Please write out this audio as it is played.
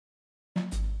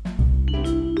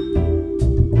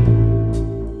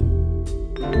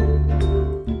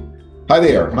Hi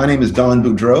there, my name is Don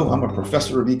Boudreaux. I'm a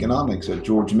professor of economics at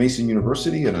George Mason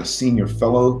University and a senior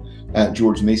fellow at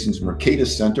George Mason's Mercatus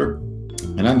Center.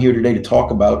 And I'm here today to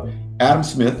talk about Adam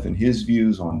Smith and his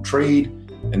views on trade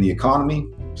and the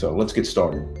economy. So let's get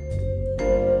started.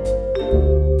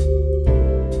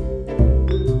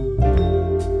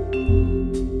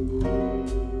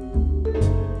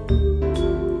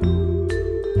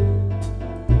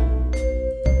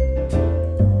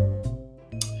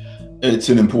 It's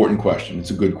an important question.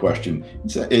 It's a good question.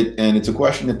 It's a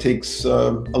question that takes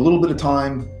a little bit of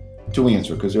time to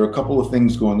answer because there are a couple of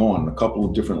things going on, a couple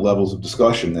of different levels of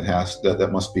discussion that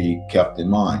must be kept in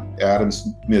mind. Adam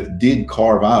Smith did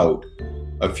carve out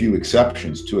a few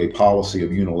exceptions to a policy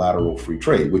of unilateral free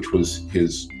trade, which was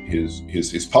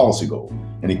his policy goal,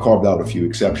 and he carved out a few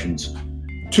exceptions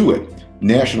to it.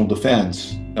 National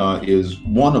defense is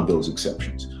one of those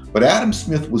exceptions. But Adam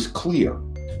Smith was clear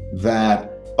that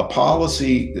a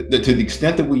policy that, to the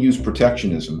extent that we use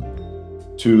protectionism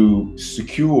to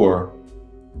secure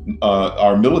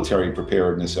our military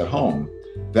preparedness at home,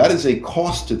 that is a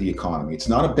cost to the economy. It's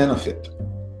not a benefit.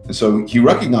 And so he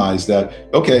recognized that,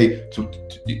 okay,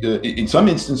 in some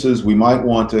instances, we might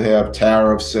want to have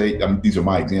tariffs, say, these are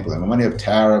my examples, we might have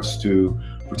tariffs to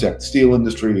protect the steel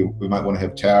industry. We might want to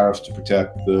have tariffs to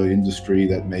protect the industry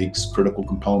that makes critical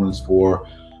components for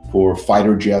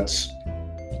fighter jets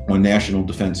on national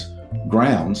defense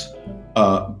grounds.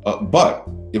 But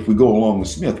if we go along with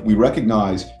Smith, we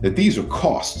recognize that these are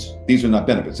costs. These are not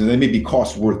benefits. And they may be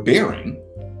costs worth bearing,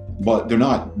 but they're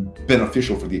not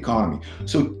beneficial for the economy.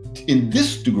 So in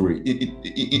this degree,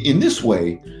 in this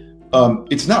way,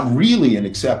 it's not really an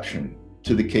exception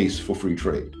to the case for free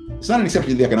trade. It's not an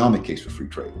exception to the economic case for free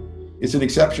trade. It's an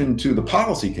exception to the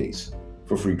policy case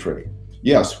for free trade.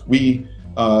 Yes, we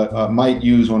might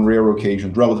use on rare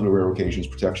occasions, relatively rare occasions,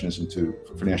 protectionism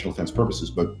for national defense purposes,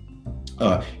 but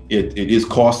it is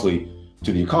costly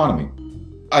to the economy.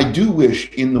 I do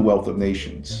wish in The Wealth of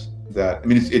Nations that,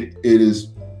 it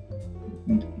is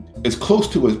as close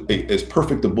to as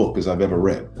perfect a book as I've ever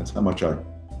read. That's how much I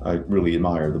really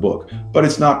admire the book, but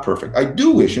it's not perfect. I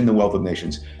do wish in The Wealth of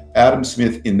Nations, Adam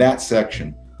Smith in that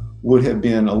section would have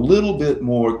been a little bit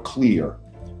more clear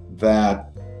that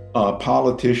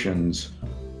politicians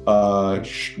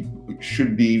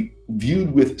should be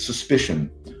viewed with suspicion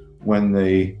when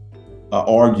they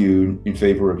argue in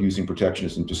favor of using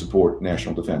protectionism to support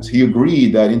national defense. He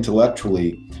agreed that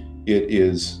intellectually it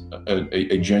is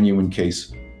a genuine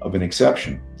case of an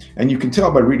exception. And you can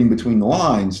tell by reading between the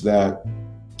lines that,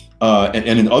 and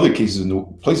in other cases, in the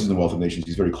places in The Wealth of Nations,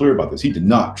 he's very clear about this. He did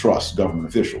not trust government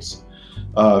officials.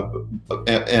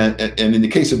 And in the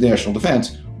case of national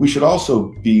defense, we should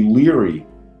also be leery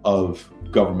of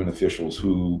government officials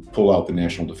who pull out the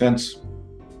national defense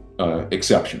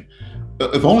exception,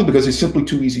 if only because it's simply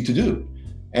too easy to do.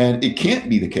 And it can't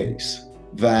be the case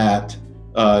that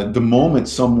the moment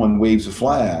someone waves a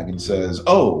flag and says,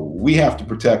 oh, we have to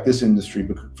protect this industry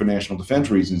for national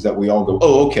defense reasons, that we all go,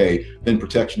 oh, okay, then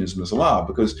protectionism is allowed.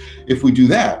 Because if we do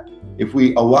that, if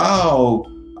we allow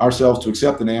ourselves to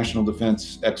accept the national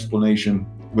defense explanation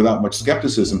without much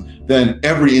skepticism, then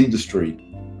every industry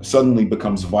suddenly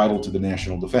becomes vital to the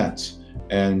national defense.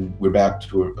 And we're back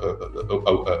to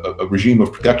a regime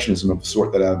of protectionism of the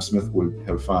sort that Adam Smith would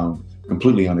have found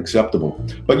completely unacceptable.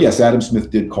 But yes, Adam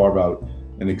Smith did carve out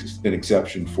an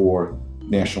exception for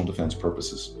national defense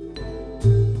purposes.